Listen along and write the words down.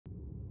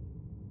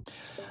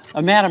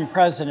Madam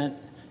President,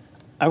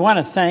 I want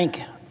to thank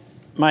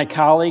my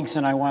colleagues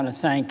and I want to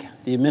thank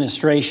the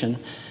administration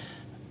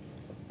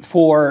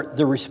for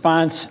the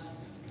response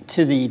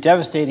to the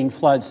devastating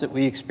floods that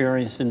we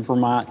experienced in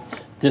Vermont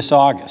this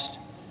August.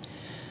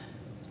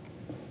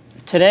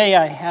 Today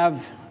I'm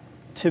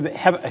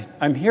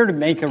here to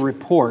make a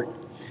report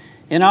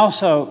and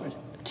also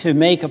to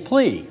make a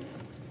plea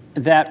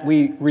that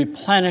we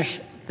replenish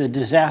the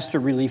disaster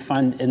relief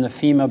fund in the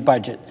FEMA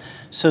budget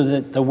so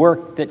that the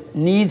work that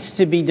needs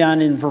to be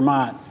done in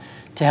Vermont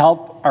to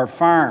help our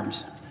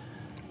farms,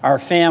 our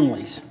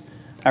families,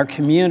 our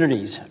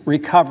communities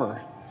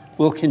recover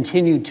will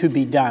continue to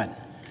be done.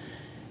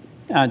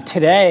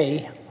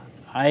 Today,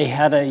 I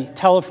had a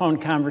telephone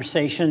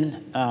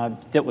conversation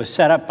that was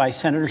set up by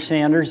Senator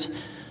Sanders.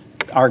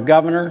 Our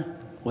governor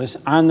was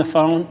on the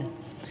phone,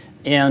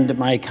 and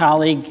my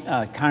colleague,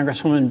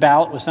 Congresswoman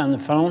Ballot, was on the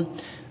phone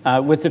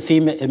with the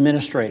FEMA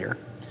administrator.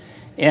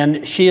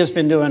 And she has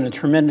been doing a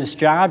tremendous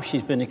job.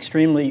 She's been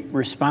extremely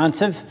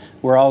responsive.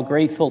 We're all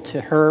grateful to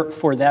her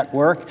for that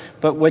work.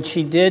 But what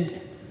she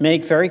did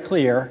make very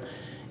clear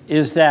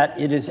is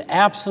that it is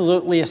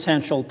absolutely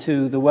essential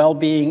to the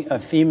well-being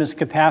of FEMA's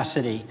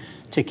capacity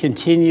to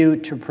continue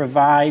to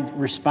provide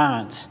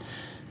response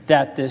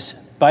that this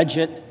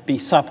budget be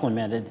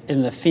supplemented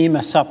and the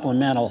FEMA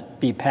supplemental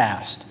be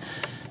passed.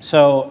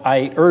 So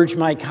I urge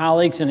my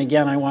colleagues, and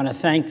again, I want to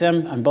thank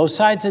them on both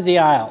sides of the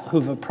aisle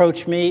who've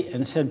approached me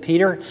and said,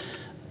 Peter,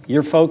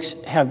 your folks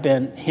have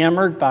been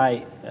hammered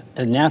by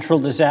a natural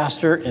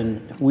disaster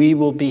and we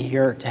will be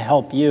here to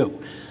help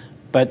you.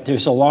 But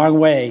there's a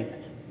long way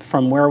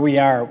from where we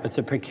are with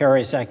the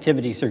precarious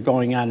activities that are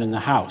going on in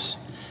the House.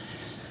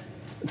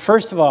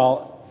 First of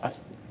all,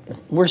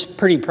 we're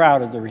pretty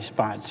proud of the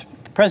response.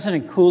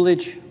 President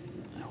Coolidge,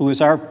 who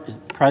was our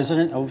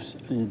president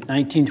in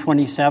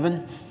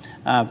 1927,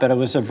 but it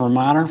was a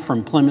Vermonter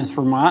from Plymouth,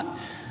 Vermont,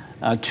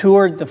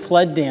 toured the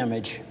flood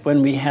damage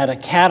when we had a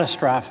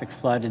catastrophic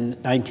flood in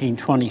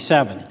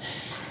 1927.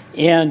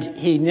 And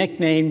he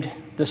nicknamed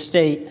the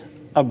state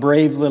a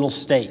brave little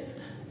state.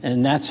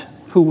 And that's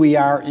who we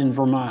are in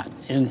Vermont.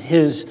 And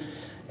his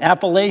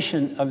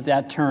appellation of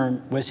that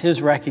term was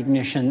his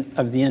recognition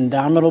of the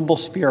indomitable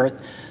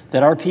spirit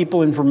that our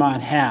people in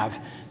Vermont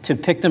have to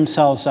pick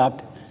themselves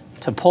up,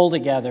 to pull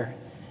together,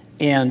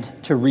 and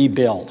to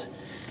rebuild.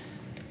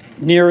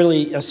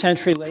 Nearly a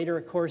century later,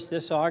 of course,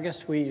 this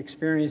August, we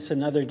experienced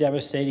another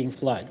devastating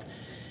flood.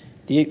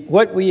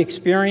 What we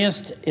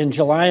experienced in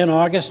July and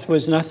August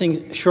was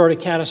nothing short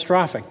of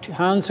catastrophic.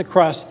 Towns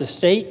across the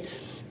state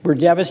were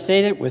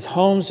devastated with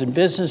homes and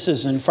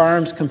businesses and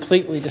farms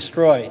completely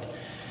destroyed.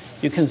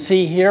 You can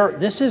see here,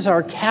 this is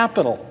our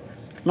capital,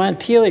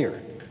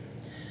 Montpelier.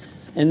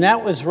 And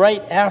that was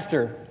right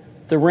after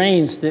the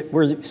rains that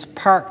were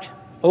parked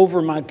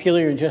over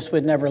Montpelier and just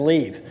would never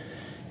leave.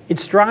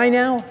 It's dry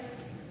now,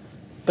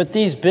 but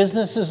these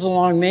businesses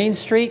along Main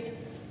Street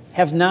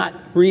have not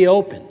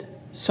reopened.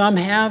 Some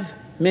have,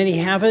 many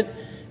haven't,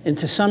 and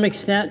to some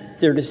extent,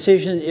 their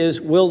decision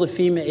is, will the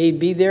FEMA aid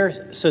be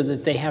there so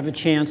that they have a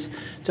chance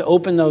to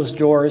open those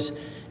doors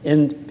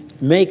and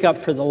make up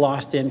for the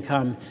lost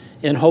income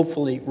and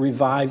hopefully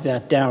revive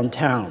that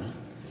downtown.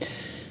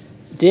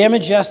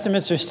 Damage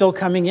estimates are still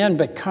coming in,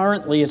 but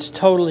currently it's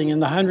totaling in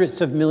the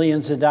hundreds of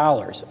millions of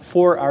dollars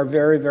for our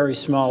very, very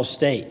small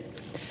state.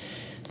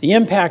 The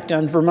impact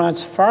on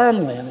Vermont's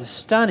farmland is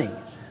stunning.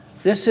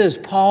 This is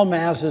Paul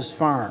Mazza's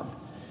farm.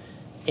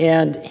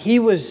 And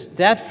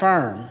that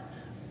farm,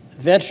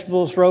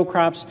 vegetables, row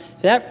crops,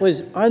 that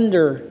was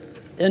under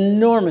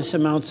enormous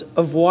amounts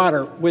of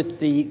water when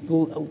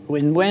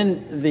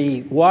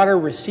the water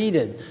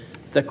receded,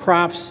 the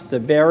crops,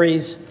 the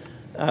berries,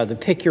 the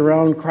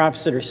pick-your-own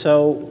crops that are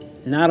so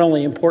not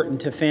only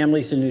important to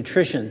families and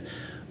nutrition,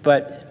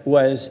 but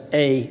was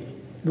a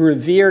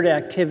revered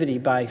activity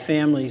by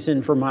families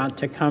in Vermont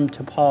to come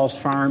to Paul's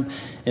farm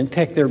and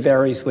pick their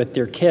berries with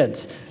their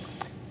kids.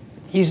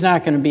 He's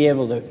not going to be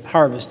able to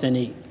harvest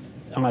any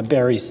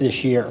berries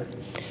this year.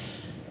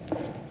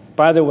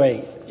 By the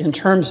way, in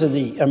terms of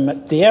the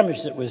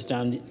damage that was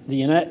done,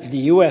 the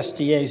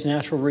USDA's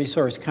Natural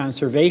Resource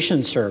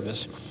Conservation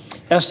Service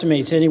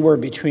estimates anywhere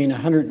between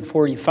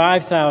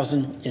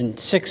 145,000 and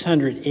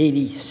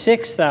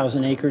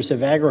 686,000 acres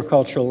of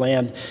agricultural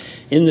land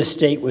in the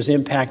state was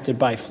impacted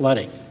by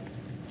flooding.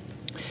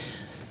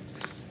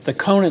 The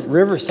Conant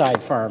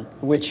Riverside Farm,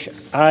 which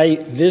I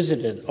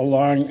visited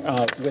along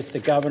with the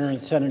governor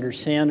and Senator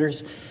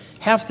Sanders,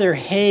 half their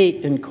hay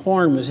and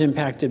corn was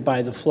impacted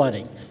by the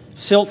flooding.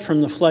 Silt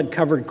from the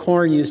flood-covered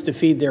corn used to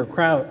feed their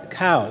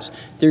cows.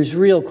 There's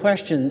real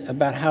question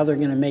about how they're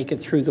going to make it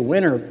through the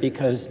winter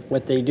because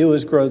what they do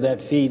is grow that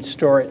feed,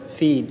 store it,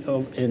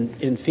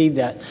 and feed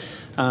that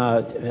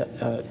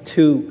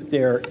to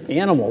their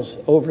animals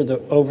over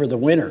the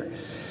winter.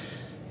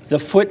 The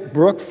Foot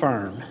Brook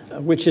Farm,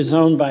 which is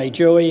owned by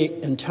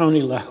Joey and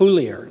Tony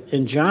LaHoulier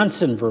in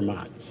Johnson,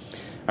 Vermont,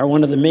 are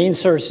one of the main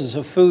sources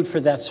of food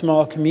for that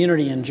small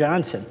community in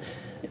Johnson.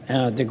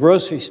 The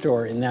grocery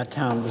store in that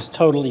town was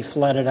totally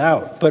flooded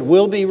out, but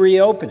will be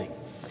reopening.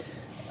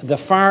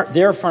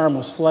 their farm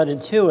was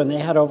flooded too, and they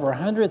had over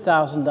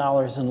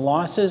 $100,000 in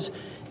losses.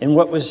 And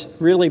what was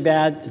really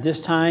bad this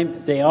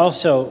time, they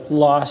also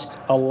lost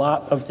a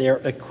lot of their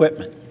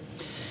equipment.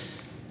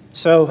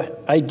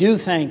 So I do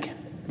thank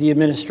the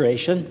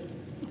administration,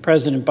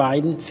 President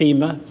Biden,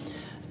 FEMA.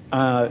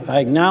 I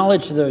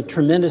acknowledge the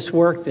tremendous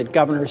work that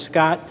Governor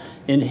Scott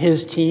and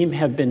his team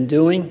have been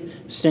doing,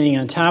 staying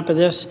on top of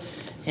this.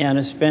 And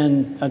it's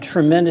been a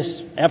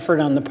tremendous effort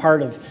on the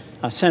part of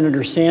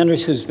Senator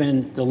Sanders, who's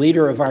been the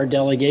leader of our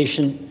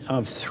delegation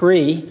of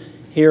 3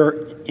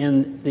 here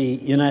in the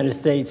United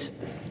States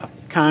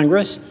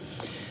Congress.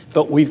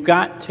 But we've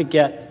got to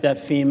get that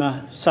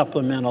FEMA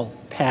supplemental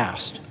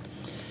passed.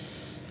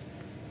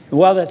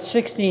 While that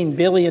 $16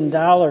 billion of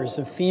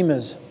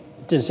FEMA's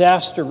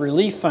disaster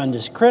relief fund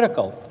is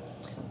critical,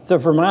 the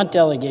Vermont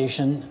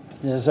delegation,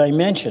 as I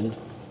mentioned,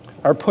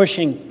 are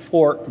pushing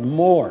for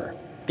more,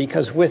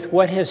 because with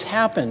what has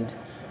happened,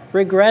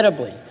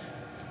 regrettably,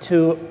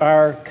 to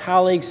our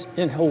colleagues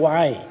in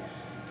Hawaii,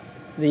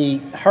 the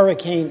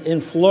hurricane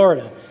in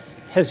Florida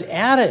has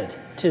added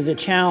to the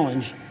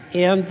challenge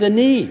and the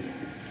need.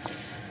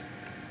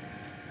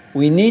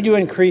 We need to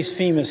increase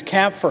FEMA's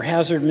cap for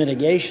hazard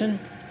mitigation.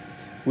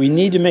 We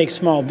need to make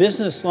small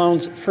business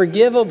loans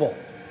forgivable.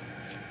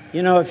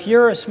 You know, if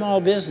you're a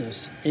small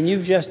business and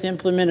you've just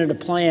implemented a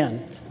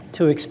plan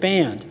to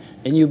expand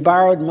and you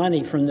borrowed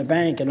money from the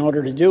bank in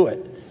order to do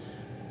it,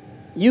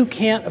 you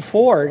can't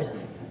afford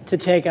to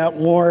take out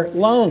more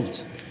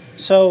loans.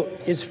 So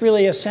it's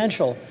really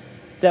essential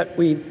that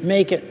we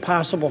make it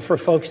possible for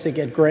folks to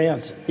get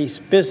grants, these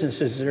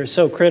businesses that are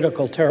so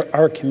critical to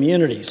our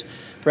communities,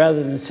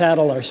 rather than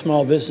saddle our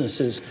small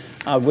businesses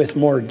with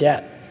more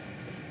debt.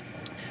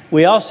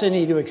 We also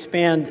need to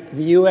expand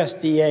the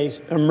USDA's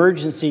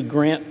emergency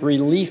grant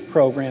relief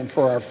program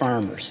for our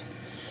farmers.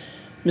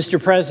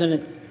 Mr.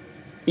 President,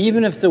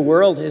 even if the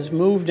world has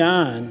moved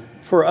on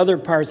for other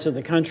parts of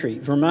the country,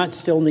 Vermont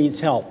still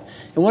needs help.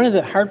 And one of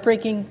the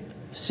heartbreaking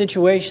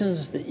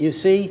situations that you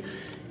see,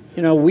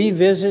 you know, we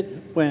visit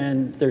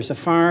when there's a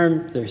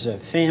farm, there's a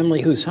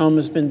family whose home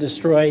has been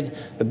destroyed,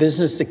 a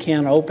business that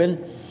can't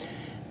open,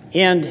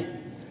 and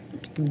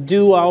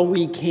do all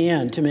we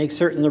can to make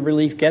certain the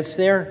relief gets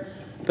there.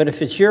 But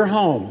if it's your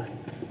home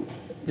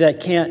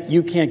that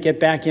you can't get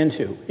back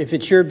into, if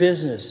it's your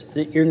business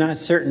that you're not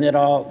certain at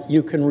all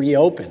you can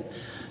reopen,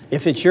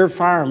 if it's your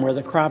farm where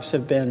the crops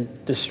have been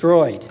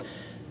destroyed,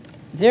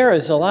 there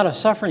is a lot of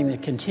suffering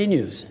that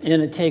continues,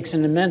 and it takes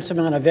an immense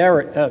amount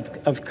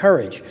of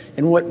courage.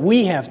 And what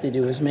we have to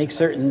do is make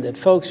certain that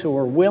folks who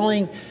are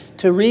willing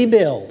to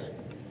rebuild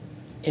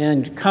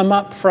and come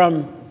up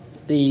from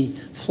the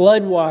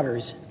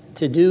floodwaters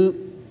to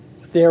do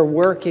their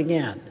work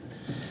again,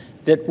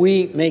 that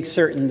we make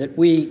certain that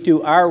we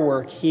do our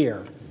work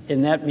here,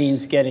 and that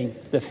means getting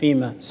the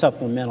FEMA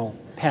supplemental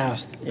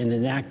passed and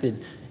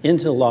enacted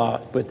into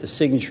law with the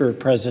signature of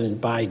President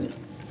Biden.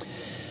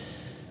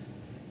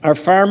 Our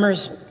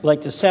farmers,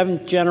 like the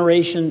 7th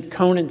generation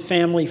Conant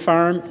family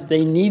farm,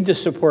 they need the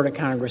support of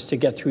Congress to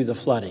get through the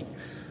flooding.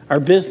 Our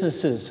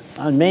businesses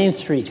on Main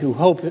Street who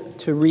hope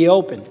to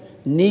reopen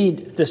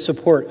need the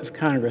support of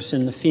Congress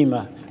in the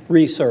FEMA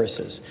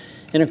resources.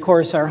 And of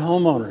course, our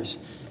homeowners,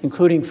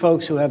 including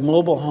folks who have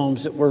mobile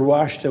homes that were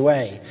washed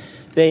away,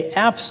 they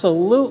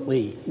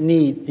absolutely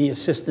need the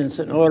assistance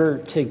in order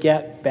to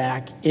get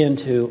back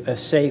into a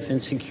safe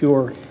and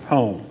secure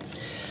home.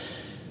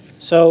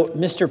 So,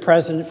 Mr.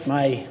 President,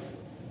 my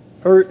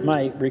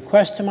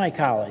request to my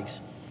colleagues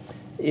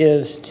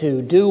is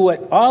to do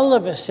what all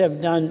of us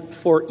have done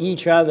for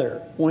each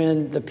other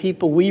when the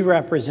people we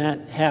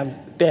represent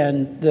have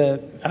been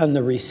on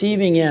the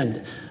receiving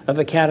end of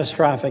a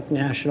catastrophic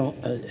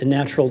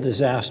natural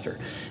disaster.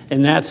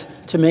 And that's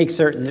to make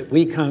certain that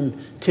we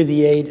come to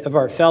the aid of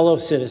our fellow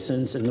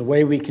citizens, and the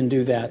way we can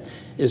do that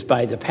is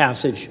by the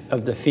passage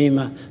of the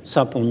FEMA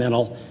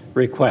supplemental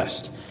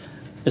request.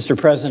 Mr.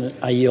 President,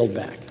 I yield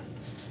back.